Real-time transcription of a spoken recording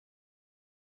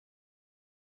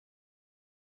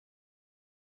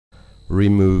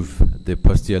remove the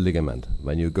posterior ligament.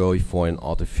 When you go for an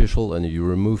artificial and you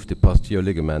remove the posterior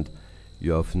ligament,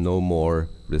 you have no more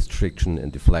restriction and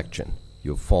deflection.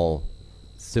 You fall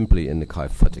simply in the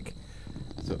kyphotic.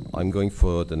 So I'm going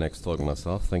for the next talk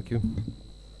myself. Thank you.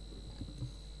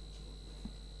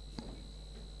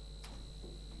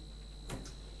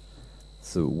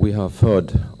 So we have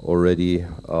heard already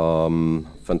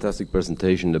fantastic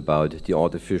presentation about the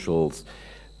artificials,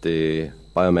 the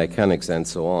biomechanics, and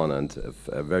so on, and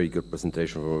a very good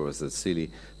presentation from Professor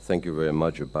Seely. Thank you very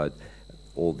much about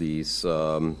all these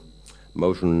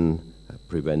motion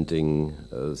preventing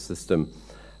system,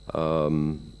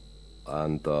 so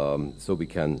we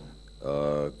can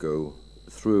go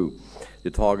through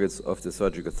the targets of the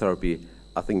surgical therapy.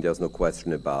 I think there's no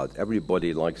question about.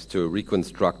 Everybody likes to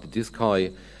reconstruct the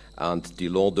disci and the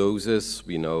low doses.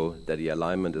 We know that the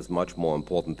alignment is much more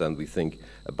important than we think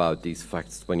about these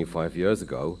facts 25 years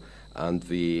ago. And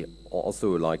we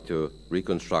also like to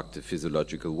reconstruct the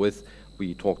physiological width.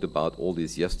 We talked about all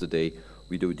this yesterday.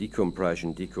 We do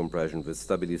decompression with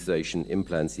stabilization,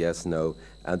 implants, yes, no,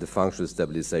 and the functional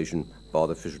stabilization by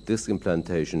artificial disc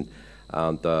implantation.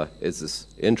 And it is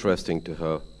interesting to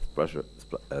hear,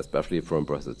 especially from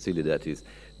Professor Seely, that he's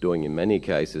doing in many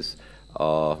cases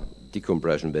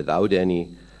decompression without any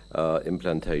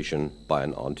implantation by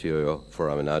an anterior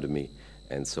foraminectomy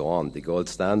and so on. The gold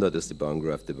standard is the bone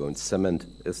graft. The bone cement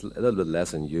is a little bit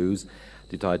less in use.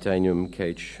 The titanium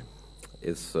cage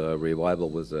is revival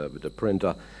with a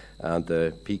printer, and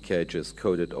the P cage is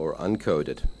coated or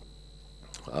uncoated.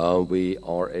 We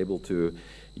are able to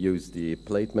use the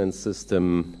platement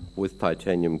system with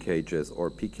titanium cages or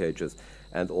P cages,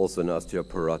 and also an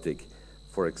osteoporotic,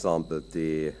 for example,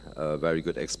 the very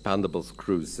good expandable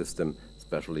screw system,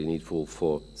 especially needful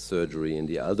for surgery in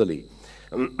the elderly.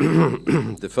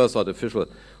 The first artificial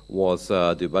was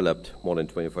developed more than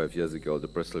 25 years ago. The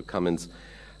Bristol Cummins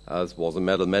was a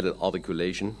metal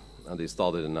articulation, and they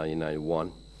started in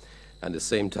 1991. And at the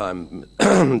same time,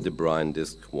 the Bryan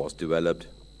disc was developed.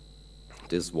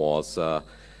 This was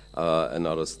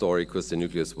another story, because the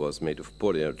nucleus was made of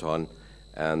polyurethane,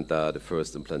 and the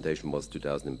first implantation was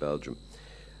 2000 in Belgium.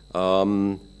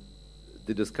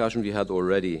 The discussion we had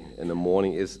already in the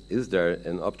morning is there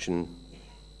an option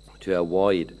to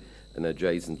avoid an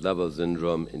adjacent level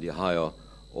syndrome in the higher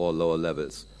or lower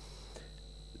levels?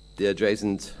 The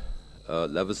adjacent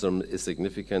level syndrome is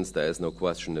significant. There is no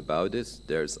question about this.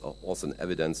 There's also an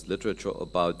evidence literature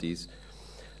about these.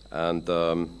 And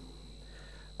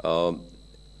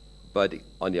but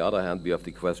on the other hand, we have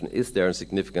the question, is there a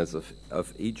significance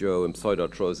of ego and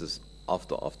pseudoarthrosis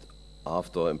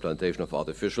after implantation of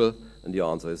artificial? And the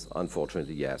answer is,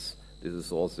 unfortunately, yes. This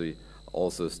is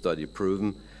also study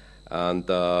proven. And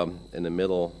in the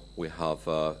middle, we have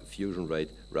a fusion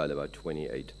rate right about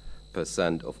 28%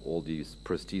 of all these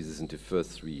prostheses in the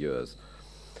first 3 years.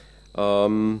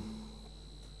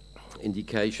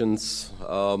 Indications,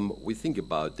 we think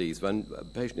about these when a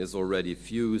patient is already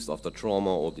fused after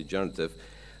trauma or degenerative,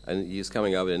 and he's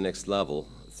coming out at the next level.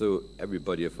 So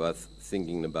everybody of us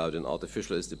thinking about an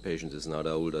artificial is the patient is not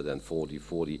older than 40,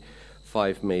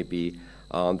 45 maybe.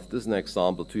 And this is an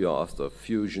example 2 years after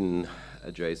fusion,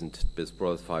 adjacent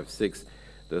BISPROS 5-6.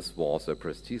 This was a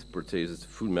prosthesis,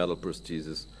 full metal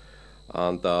prosthesis.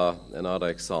 And another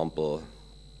example,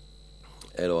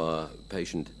 a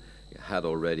patient had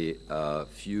already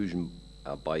fusion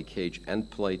by cage end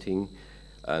plating,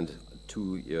 and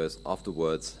 2 years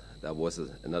afterwards there was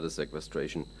another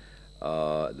sequestration,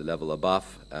 the level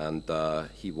above, and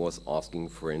he was asking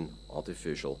for an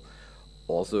artificial.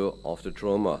 Also after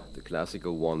trauma, the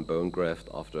classical one, bone graft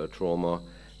after a trauma,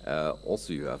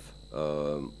 also you have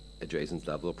adjacent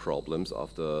level problems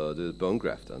after the bone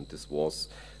graft, and this was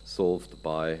solved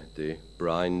by the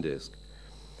Bryan disc.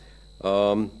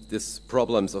 These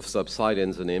problems of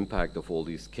subsidence and impact of all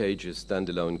these cages,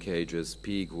 standalone cages,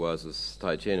 PEEK versus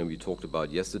titanium we talked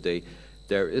about yesterday,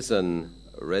 there is a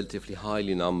relatively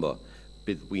highly number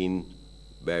between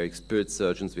very experienced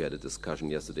surgeons. We had a discussion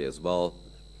yesterday as well.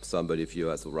 Somebody of you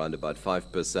has around about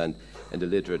 5%. In the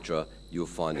literature, you'll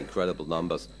find incredible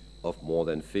numbers of more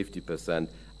than 50%.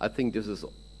 I think this is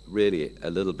really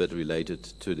a little bit related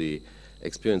to the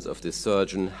experience of the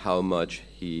surgeon, how much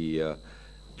he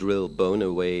drill bone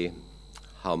away,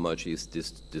 how much he's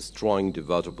destroying the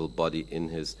vertebral body in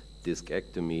his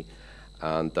discectomy,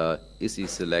 and is he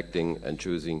selecting and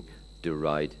choosing the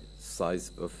right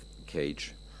size of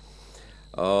cage.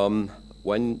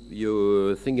 When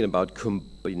you're thinking about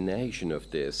combination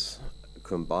of this,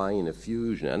 combine a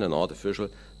fusion and an artificial,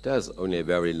 there's only a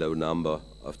very low number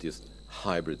of this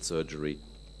hybrid surgery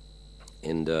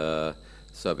in the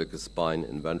cervical spine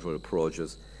and ventral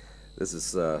approaches. This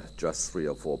is just 3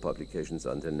 or 4 publications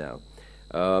until now.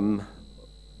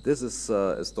 This is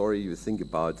a story you think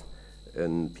about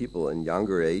in people in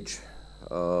younger age.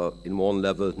 In one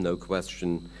level, no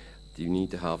question, you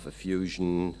need to have a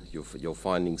fusion. Your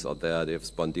findings are there. They have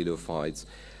spondylophytes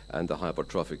and the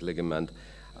hypertrophic ligament.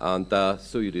 And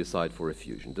so you decide for a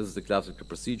fusion. This is the classical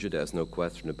procedure. There's no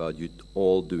question about you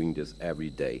all doing this every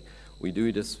day. We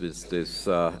do this with this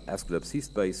Esculap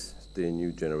C-space. The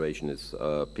new generation is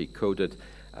peak-coated,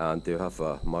 and they have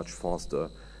a much faster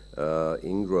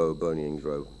ingrow, bony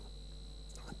ingrow,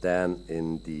 than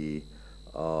in the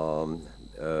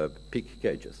peak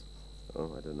cages.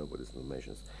 Oh, I don't know what this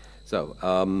information is. So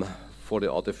for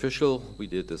the artificial, we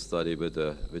did the study with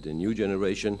the new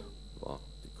generation. Well,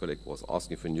 the colleague was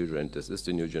asking for new generation. This is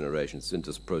the new generation,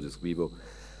 Synthes Proteus Vivo.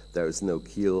 There is no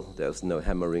keel, there's no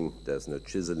hammering, there's no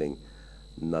chiseling,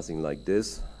 nothing like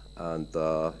this. And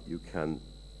you can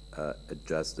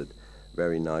adjust it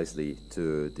very nicely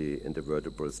to the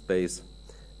intervertebral space.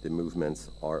 The movements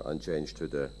are unchanged to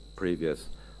the previous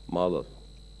model.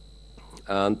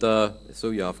 And so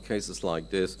you have cases like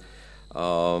this.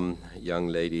 Young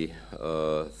lady,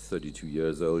 32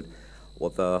 years old,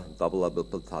 with a double-level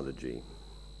pathology.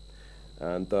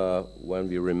 And when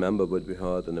we remember what we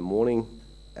heard in the morning,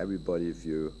 everybody of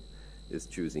you is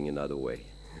choosing another way.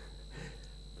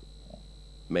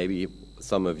 Maybe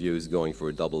some of you is going for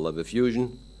a double-level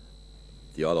fusion,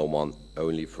 the other one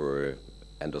only for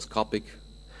endoscopic,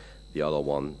 the other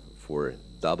one for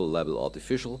double-level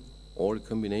artificial, or a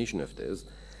combination of this.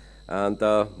 And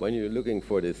when you're looking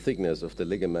for the thickness of the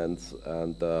ligaments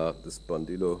and the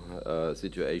spondylo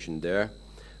situation there,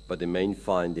 but the main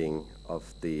finding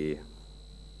of the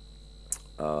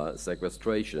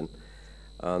sequestration,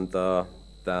 and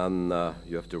then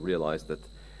you have to realize that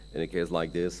in a case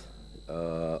like this,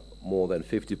 more than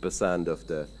 50% of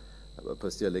the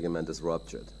posterior ligament is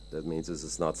ruptured. That means this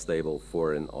is not stable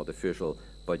for an artificial,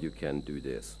 but you can do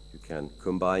this. You can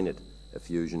combine it, a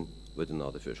fusion with an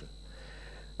artificial.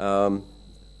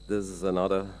 This is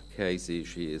another case.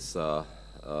 She is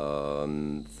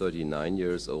 39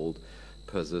 years old,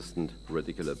 persistent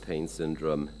radicular pain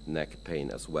syndrome, neck pain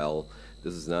as well.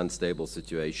 This is an unstable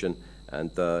situation,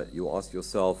 and you ask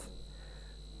yourself,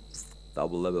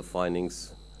 double-level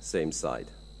findings, same side.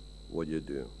 What do you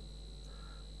do?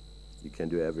 You can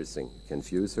do everything. You can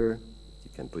fuse her, you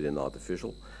can put in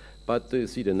artificial, but you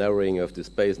see the narrowing of the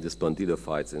space and the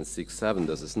spondylophytes in 6-7.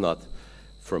 This is not,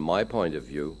 from my point of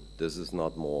view, this is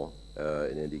not more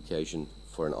an indication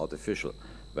for an artificial.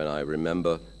 When I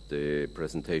remember the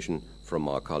presentation from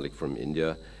our colleague from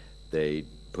India, they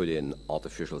put in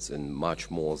artificials in much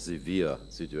more severe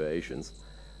situations.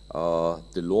 The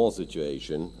law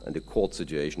situation and the court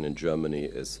situation in Germany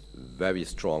is very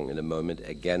strong in the moment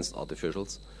against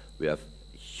artificials. We have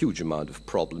a huge amount of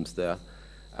problems there,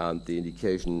 and the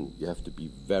indication, you have to be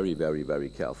very, very, very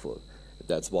careful.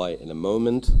 That's why in a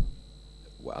moment,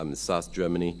 I'm in South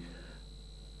Germany,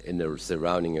 in the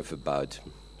surrounding of about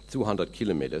 200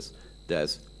 kilometers,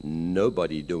 there's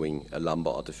nobody doing a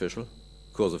lumbar artificial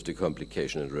because of the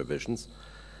complication and revisions,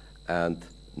 and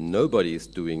nobody is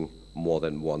doing more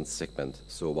than one segment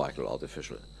cervical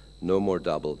artificial. No more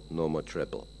double, no more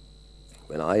triple.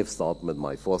 When I started with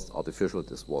my first artificial,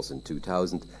 this was in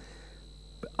 2000,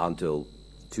 until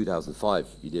 2005,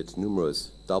 we did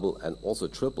numerous double and also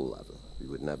triple level. We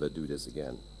would never do this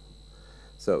again.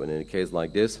 So in a case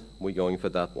like this, we're going for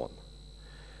that one.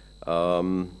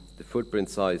 The footprint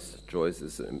size choice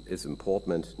is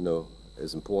important. No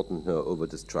over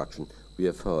destruction. We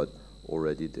have heard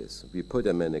already this. We put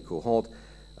them in a cohort,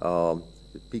 the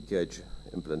peak cage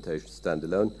implantation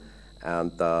standalone,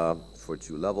 and for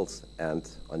 2 levels, and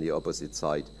on the opposite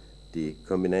side, the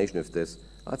combination of this.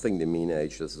 I think the mean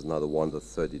age, this is another one, the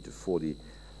 30 to 40,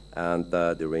 and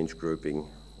the range grouping,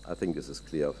 I think this is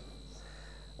clear.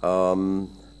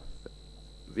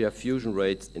 We have fusion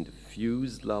rates in the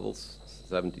fused levels,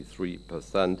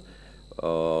 73%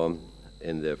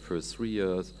 in the first 3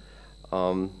 years.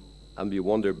 And we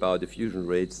wonder about the fusion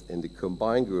rates in the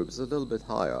combined groups a little bit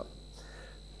higher.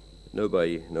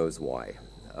 Nobody knows why.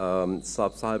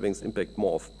 Subsalvings impact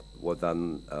more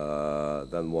than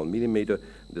 1 millimeter.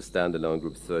 The standalone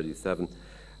group 37,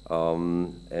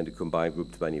 and the combined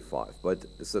group 25. But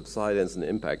subsidence and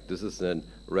impact, this is a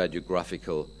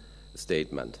radiographical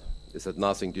statement. It has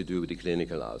nothing to do with the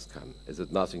clinical outcome. It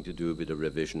has nothing to do with the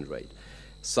revision rate.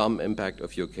 Some impact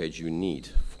of your cage you need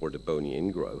for the bony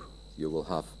ingrow. You will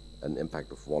have an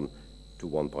impact of 1 to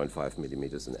 1.5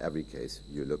 millimeters in every case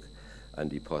you look at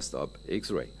the post-op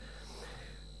X-ray.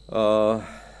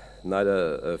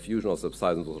 neither fusion or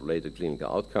subsidence was related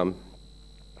clinical outcome.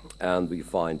 And we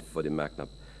find for the MACNAP,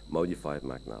 modified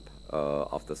MACNAP,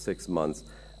 after 6 months,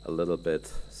 a little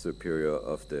bit superior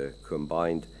of the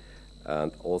combined,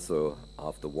 and also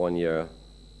after 1 year,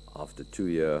 after 2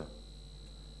 years,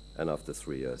 and after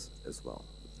 3 years as well.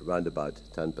 Around about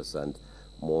 10%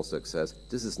 more success.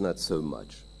 This is not so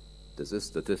much. This is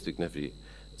statistically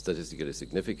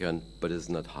significant, but it's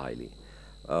not highly.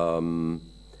 When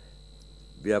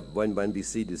we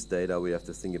see this data, we have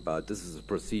to think about this is a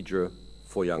procedure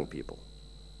for young people.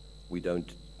 We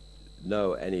don't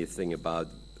know anything about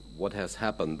what has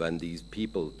happened when these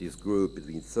people, this group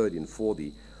between 30 and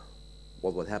 40,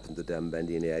 what would happen to them when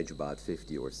they're in the age about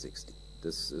 50 or 60.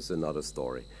 This is another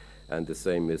story. And the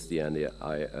same is the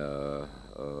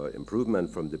improvement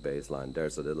from the baseline.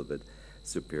 There's a little bit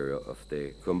superior of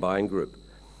the combined group.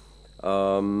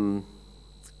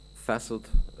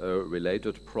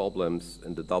 Facet-related problems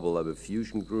in the double-level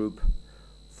fusion group,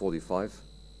 45.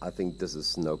 I think this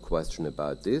is no question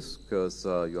about this, because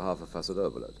you have a facet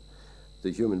overload.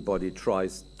 The human body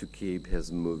tries to keep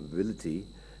his mobility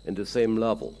in the same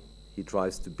level. He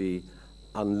tries to be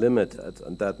unlimited,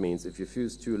 and that means if you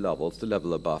fuse 2 levels, the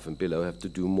level above and below have to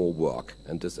do more work,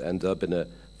 and this ends up in a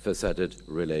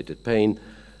facet-related pain.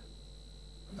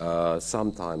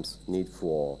 Sometimes need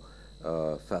for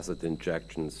facet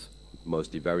injections,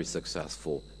 mostly very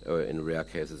successful, in rare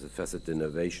cases, a facet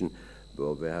innervation,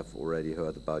 well, we have already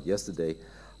heard about yesterday,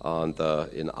 and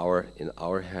in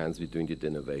our hands, we're doing the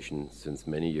innovation since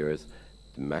many years.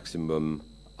 The maximum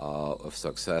of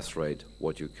success rate,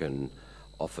 what you can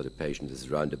offer the patient, is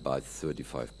around about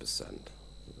 35%.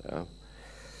 Yeah.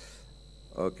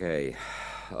 Okay,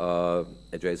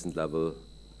 adjacent level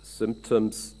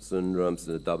symptoms, syndromes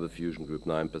in the double fusion group,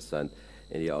 9%,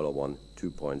 in the other one,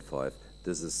 2.5%.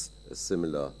 This is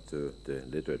similar to the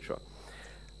literature.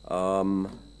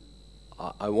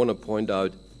 I want to point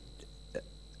out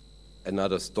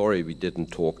another story we didn't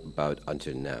talk about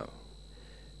until now.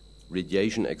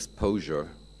 Radiation exposure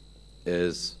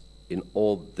is, in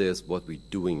all this what we're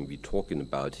talking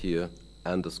about here,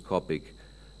 endoscopic,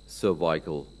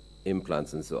 cervical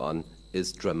implants and so on,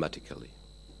 is dramatically.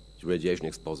 Radiation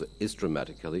exposure is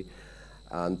dramatically.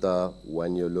 And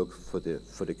when you look for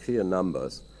the clear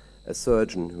numbers, a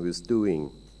surgeon who is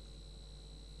doing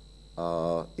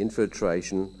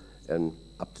infiltration and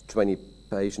up to 20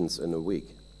 patients in a week,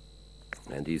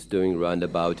 and he's doing around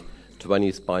about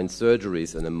 20 spine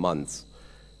surgeries in a month,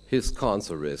 his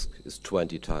cancer risk is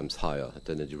 20 times higher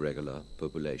than in the regular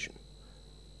population.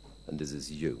 And this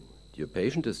is you. Your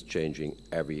patient is changing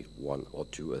every 1 or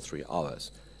 2 or 3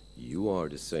 hours. You are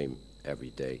the same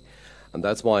every day. And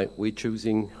that's why we're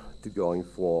choosing to going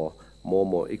for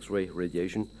more X-ray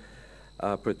radiation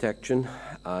protection.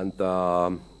 And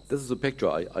this is a picture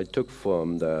I took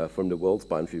from the World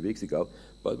Spine a few weeks ago,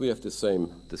 but we have the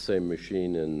same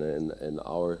machine in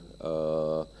our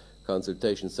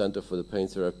consultation center for the pain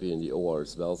therapy in the OR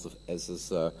as well. So as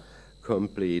is a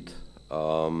complete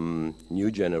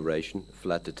new generation,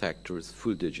 flat detectors,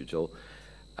 full digital,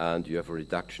 and you have a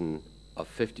reduction of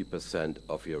 50%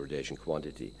 of your radiation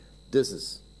quantity. This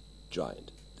is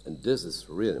giant, and this is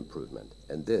real improvement,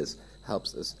 and this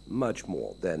helps us much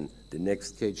more than the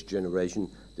next cage generation,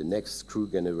 the next screw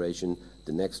generation,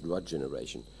 the next rod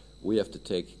generation. We have to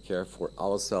take care for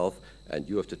ourselves, and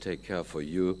you have to take care for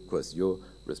you, because you're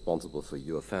responsible for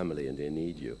your family, and they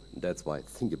need you. And that's why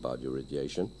think about your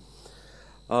radiation.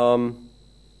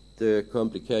 The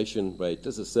complication rate,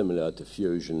 this is similar to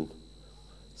fusion,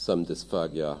 some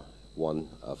dysphagia, 1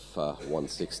 of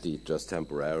 160, just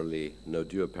temporarily, no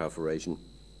dual perforation.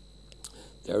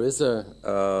 There is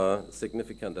a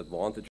significant advantage